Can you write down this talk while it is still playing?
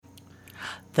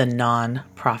The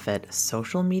Nonprofit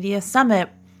Social Media Summit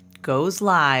goes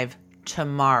live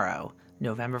tomorrow,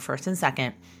 November 1st and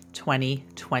 2nd,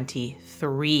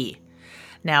 2023.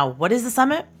 Now, what is the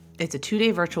summit? It's a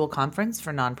 2-day virtual conference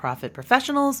for nonprofit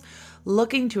professionals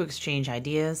looking to exchange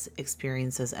ideas,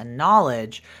 experiences, and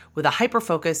knowledge with a hyper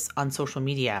focus on social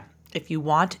media. If you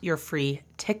want your free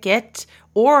ticket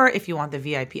or if you want the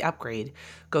VIP upgrade,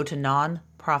 go to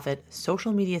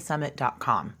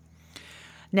nonprofitsocialmediasummit.com.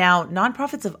 Now,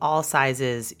 nonprofits of all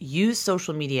sizes use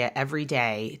social media every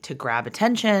day to grab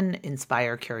attention,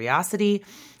 inspire curiosity,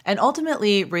 and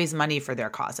ultimately raise money for their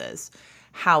causes.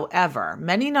 However,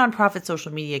 many nonprofit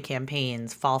social media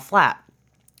campaigns fall flat,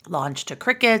 launch to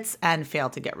crickets, and fail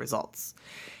to get results.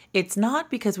 It's not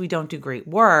because we don't do great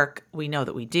work, we know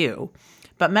that we do,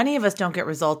 but many of us don't get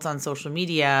results on social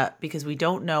media because we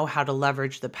don't know how to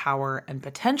leverage the power and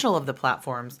potential of the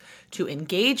platforms to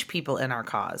engage people in our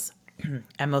cause.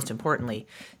 And most importantly,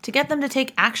 to get them to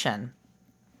take action.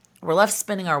 We're left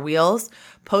spinning our wheels,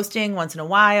 posting once in a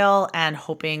while, and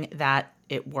hoping that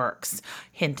it works.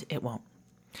 Hint, it won't.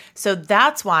 So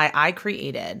that's why I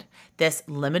created this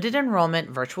limited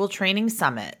enrollment virtual training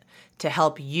summit to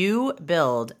help you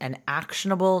build an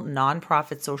actionable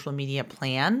nonprofit social media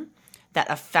plan that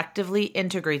effectively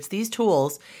integrates these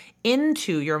tools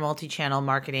into your multi-channel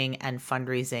marketing and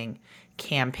fundraising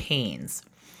campaigns.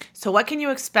 So what can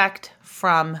you expect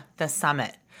from the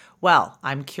summit? Well,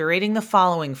 I'm curating the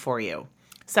following for you.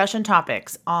 Session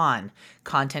topics on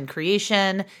content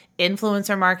creation,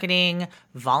 influencer marketing,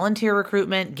 volunteer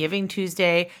recruitment, Giving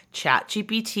Tuesday,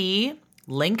 ChatGPT,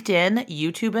 LinkedIn,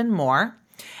 YouTube, and more.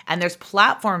 And there's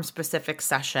platform-specific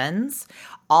sessions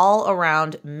all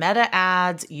around meta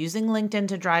ads, using LinkedIn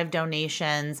to drive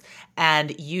donations,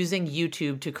 and using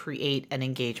YouTube to create an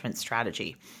engagement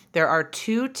strategy. There are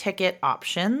 2 ticket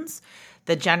options.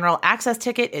 The general access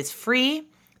ticket is free.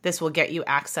 This will get you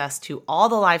access to all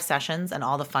the live sessions and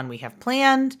all the fun we have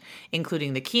planned,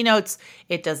 including the keynotes.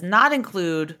 It does not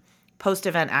include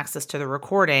post-event access to the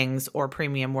recordings or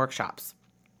premium workshops.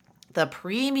 The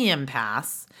premium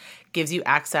pass gives you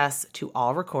access to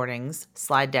all recordings,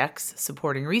 slide decks,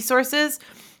 supporting resources,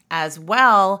 as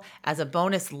well as a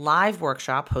bonus live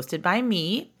workshop hosted by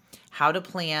me, how to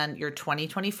plan your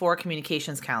 2024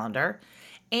 communications calendar,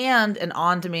 and an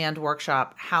on-demand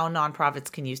workshop, how nonprofits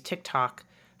can use TikTok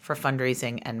for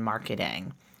fundraising and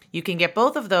marketing. You can get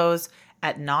both of those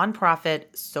at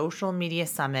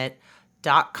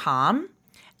nonprofitsocialmediasummit.com,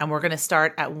 and we're going to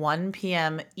start at 1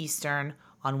 p.m. Eastern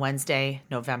on Wednesday,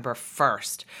 November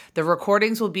 1st. The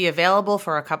recordings will be available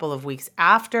for a couple of weeks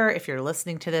after if you're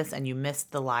listening to this and you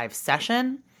missed the live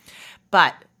session,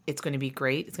 but it's going to be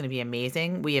great. It's going to be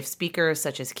amazing. We have speakers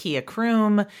such as Kia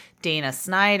Kroom, Dana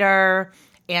Snyder,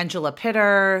 Angela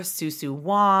Pitter, Susu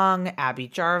Wong, Abby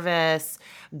Jarvis,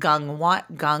 Gung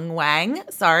Wang,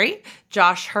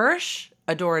 Josh Hirsch,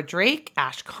 Adora Drake,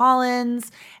 Ash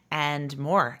Collins, and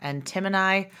more. And Tim and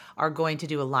I are going to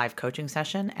do a live coaching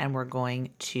session, and we're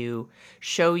going to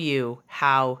show you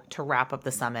how to wrap up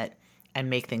the summit and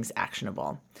make things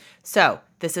actionable. So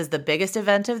this is the biggest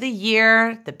event of the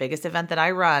year, the biggest event that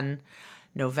I run,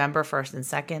 November 1st and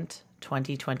 2nd,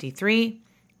 2023,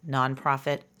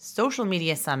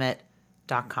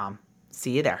 nonprofitsocialmediasummit.com.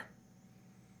 See you there.